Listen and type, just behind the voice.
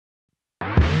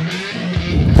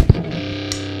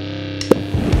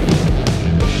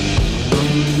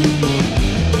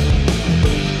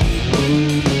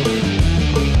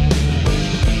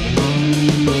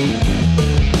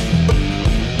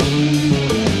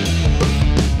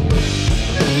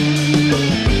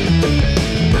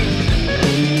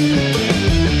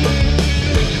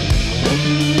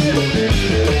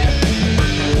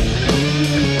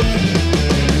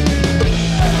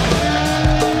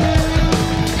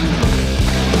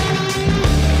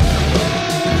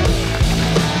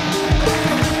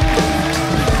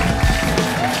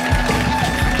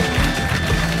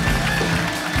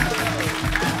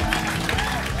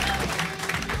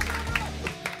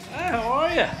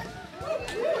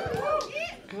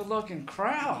good-looking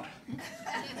crowd.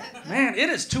 Man,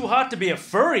 it is too hot to be a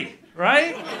furry,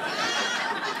 right?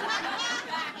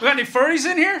 We got any furries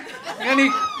in here?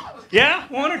 Any? Yeah,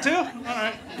 one or two? All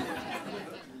right.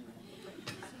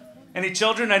 Any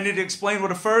children? I need to explain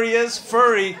what a furry is.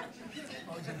 Furry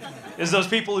is those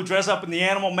people who dress up in the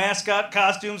animal mascot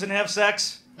costumes and have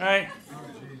sex, right?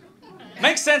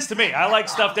 Makes sense to me. I like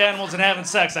stuffed animals and having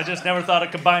sex. I just never thought of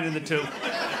combining the two.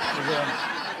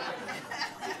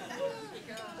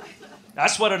 I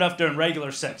sweat enough during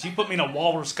regular sex. You put me in a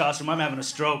walrus costume, I'm having a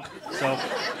stroke. So,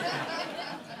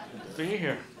 be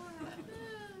here.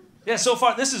 Yeah, so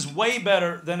far, this is way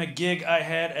better than a gig I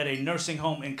had at a nursing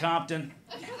home in Compton.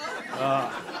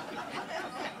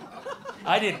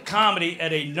 I did comedy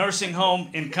at a nursing home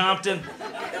in Compton.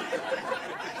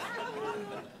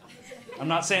 I'm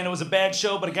not saying it was a bad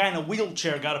show, but a guy in a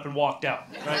wheelchair got up and walked out.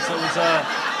 Right? So it was,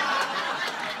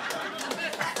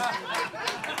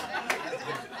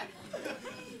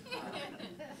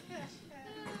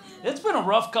 It's been a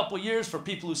rough couple years for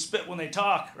people who spit when they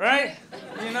talk, right?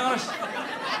 You notice?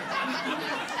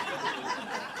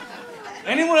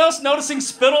 Anyone else noticing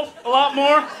spittle a lot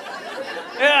more?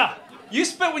 Yeah. You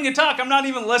spit when you talk, I'm not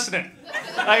even listening.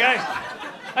 Like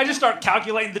I just start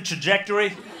calculating the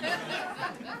trajectory.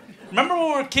 Remember when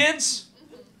we were kids?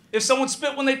 If someone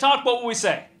spit when they talk, what would we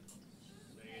say?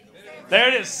 There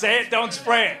it is. Say it, don't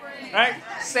spray it. Right?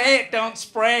 Say it, don't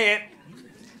spray it.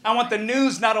 I want the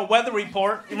news, not a weather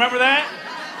report. You remember that?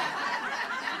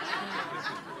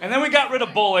 And then we got rid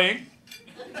of bullying.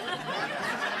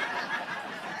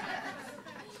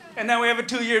 And now we have a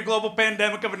 2-year global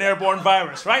pandemic of an airborne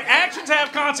virus, right? Actions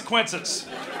have consequences.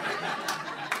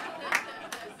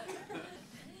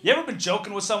 You ever been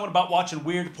joking with someone about watching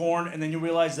weird porn and then you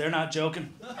realize they're not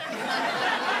joking?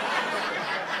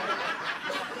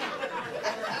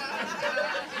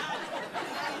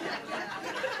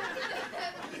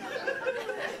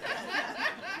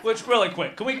 Which, really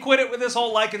quick, can we quit it with this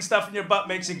whole liking stuff in your butt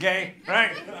makes you gay,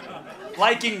 right?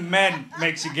 Liking men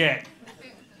makes you gay.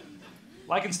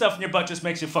 Liking stuff in your butt just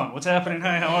makes you fun. What's happening?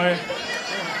 Hi, how are you?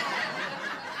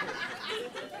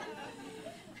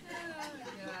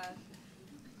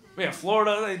 Yeah,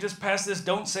 Florida, they just passed this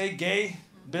don't say gay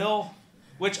bill,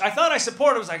 which I thought I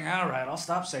supported. I was like, all right, I'll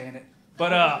stop saying it.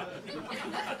 But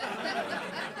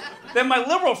then my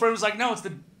liberal friend was like, no, it's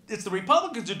the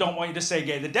Republicans who don't want you to say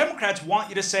gay. The Democrats want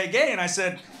you to say gay. And I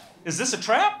said, is this a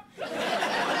trap?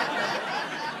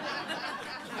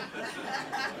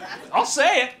 I'll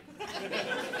say it.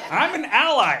 I'm an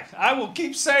ally. I will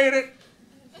keep saying it.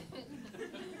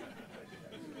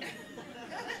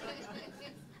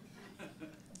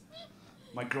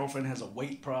 My girlfriend has a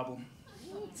weight problem.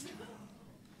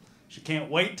 She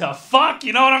can't wait to fuck,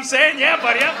 you know what I'm saying? Yeah,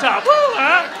 buddy, up top. Woo,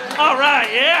 huh? All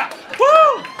right, yeah.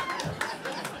 Woo!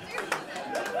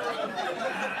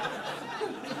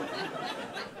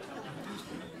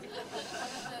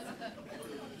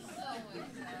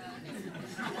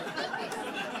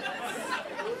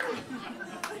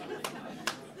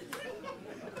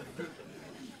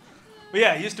 But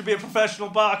yeah, I used to be a professional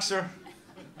boxer.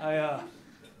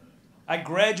 I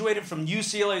graduated from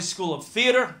UCLA School of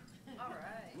Theater. All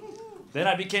right. Then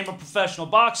I became a professional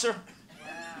boxer. Wow.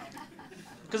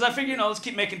 Because I figured, let's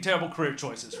keep making terrible career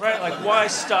choices, right? Like, why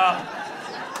stop?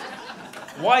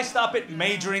 Why stop at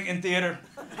majoring in theater?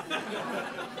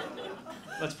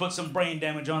 Let's put some brain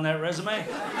damage on that resume.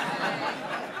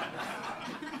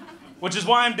 Which is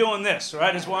why I'm doing this,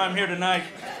 right? Is why I'm here tonight.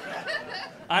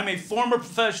 I'm a former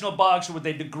professional boxer with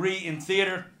a degree in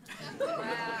theater. Wow.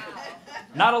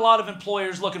 Not a lot of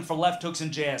employers looking for left hooks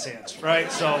and jazz hands, right?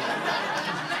 So.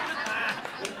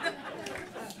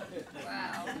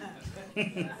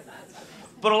 Wow.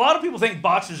 But a lot of people think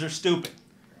boxers are stupid.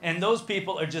 And those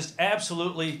people are just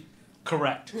absolutely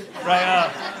correct, right?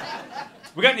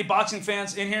 We got any boxing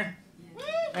fans in here?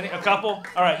 A couple?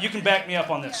 All right, you can back me up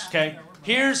on this, okay?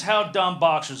 Here's how dumb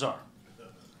boxers are.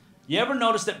 You ever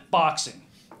notice that boxing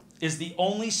is the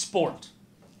only sport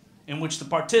in which the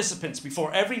participants,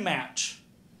 before every match,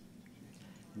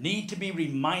 need to be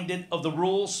reminded of the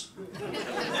rules?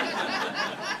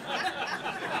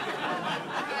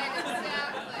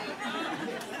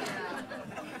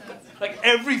 Like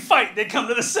every fight, they come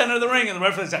to the center of the ring and the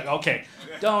referee's like, okay,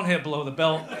 don't hit below the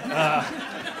belt.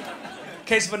 In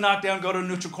case of a knockdown, go to a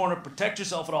neutral corner, protect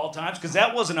yourself at all times, because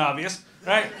that wasn't obvious,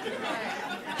 right?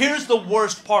 Here's the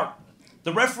worst part.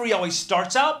 The referee always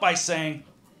starts out by saying,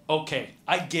 okay,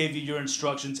 I gave you your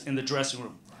instructions in the dressing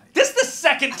room. This is the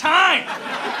second time!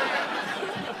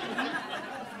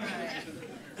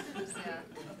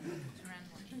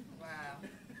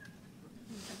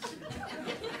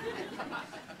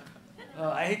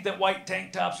 I hate that white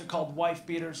tank tops are called wife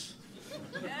beaters.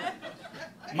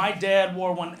 My dad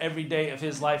wore one every day of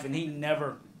his life, and he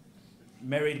never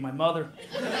married my mother.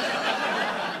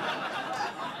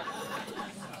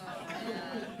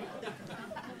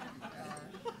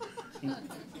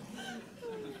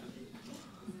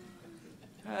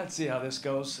 Let's see how this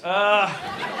goes.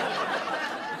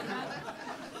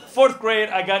 Fourth grade,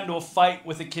 I got into a fight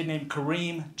with a kid named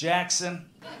Kareem Jackson.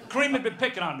 Kareem had been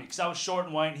picking on me because I was short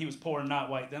and white and he was poor and not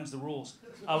white. Them's the rules.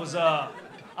 I was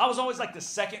always like the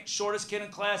second shortest kid in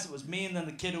class. It was me and then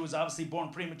the kid who was obviously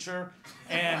born premature.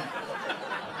 And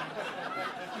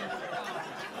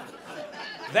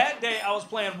that day I was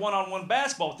playing one-on-one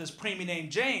basketball with this preemie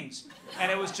named James.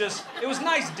 And it was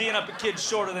nice D'ing up a kid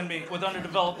shorter than me with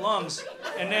underdeveloped lungs.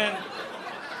 And then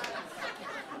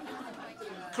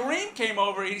Kareem came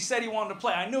over, he said he wanted to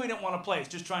play. I knew he didn't want to play, he was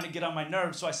just trying to get on my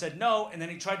nerves, so I said no, and then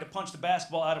he tried to punch the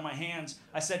basketball out of my hands.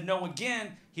 I said no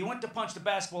again. He went to punch the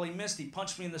basketball, he missed, he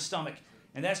punched me in the stomach.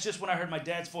 And that's just when I heard my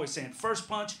dad's voice saying, first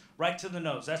punch, right to the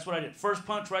nose. That's what I did. First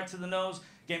punch, right to the nose,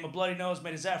 gave him a bloody nose,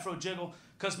 made his afro jiggle,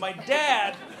 because my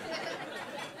dad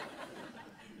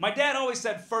always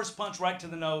said first punch right to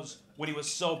the nose when he was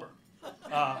sober.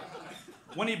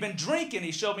 When he'd been drinking,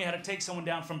 he showed me how to take someone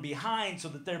down from behind so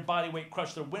that their body weight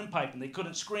crushed their windpipe and they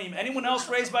couldn't scream. Anyone else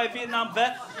raised by a Vietnam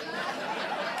vet?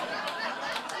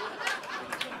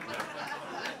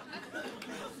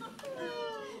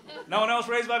 No one else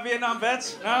raised by Vietnam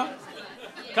vets? No?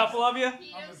 A couple of you? I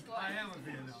am a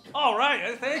Vietnam. All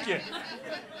right, thank you.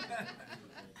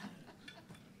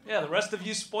 Yeah, the rest of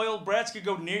you spoiled brats could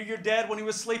go near your dad when he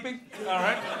was sleeping? All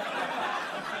right.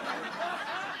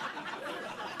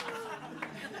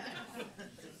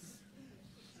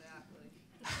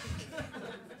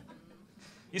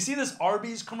 You see this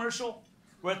Arby's commercial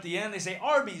where at the end they say,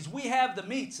 Arby's, we have the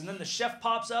meats. And then the chef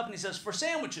pops up and he says, for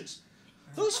sandwiches.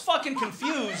 Who's fucking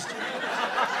confused?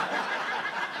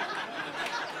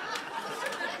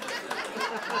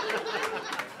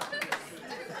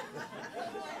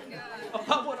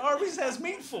 About what Arby's has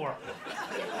meat for.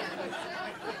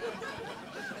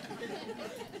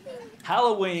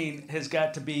 Halloween has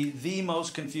got to be the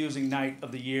most confusing night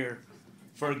of the year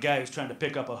for a guy who's trying to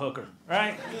pick up a hooker,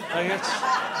 right? Like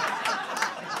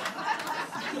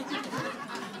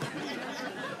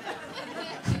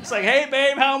it's like, hey,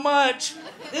 babe, how much?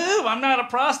 Ew, I'm not a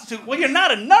prostitute. Well, you're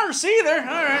not a nurse either.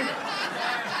 All right.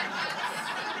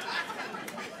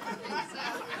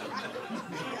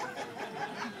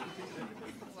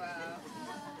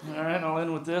 All right, I'll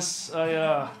end with this.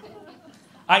 I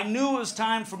knew it was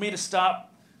time for me to stop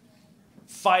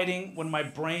fighting when my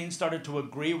brain started to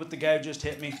agree with the guy who just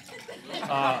hit me.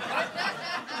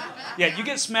 Yeah, you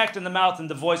get smacked in the mouth and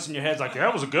the voice in your head's like, yeah,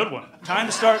 that was a good one. Time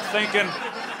to start thinking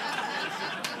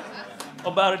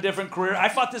about a different career. I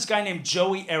fought this guy named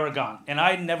Joey Aragon, and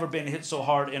I had never been hit so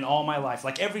hard in all my life.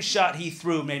 Like, every shot he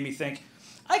threw made me think,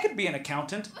 I could be an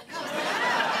accountant.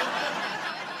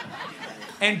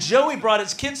 And Joey brought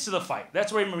his kids to the fight.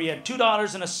 That's where he had 2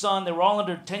 daughters and a son. They were all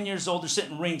under 10 years old. They're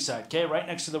sitting ringside, okay, right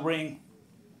next to the ring.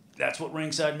 That's what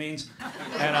ringside means.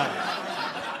 And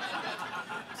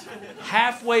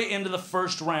halfway into the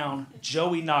first round,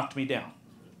 Joey knocked me down.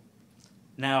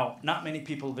 Now, not many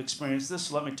people have experienced this,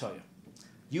 so let me tell you.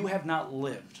 You have not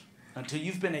lived until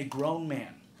you've been a grown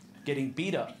man getting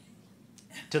beat up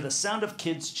to the sound of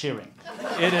kids cheering.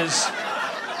 It is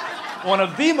one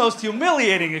of the most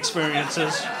humiliating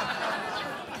experiences.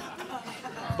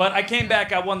 But I came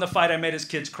back, I won the fight, I made his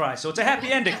kids cry. So it's a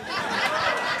happy ending.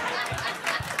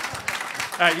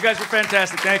 All right, you guys were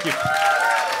fantastic. Thank you.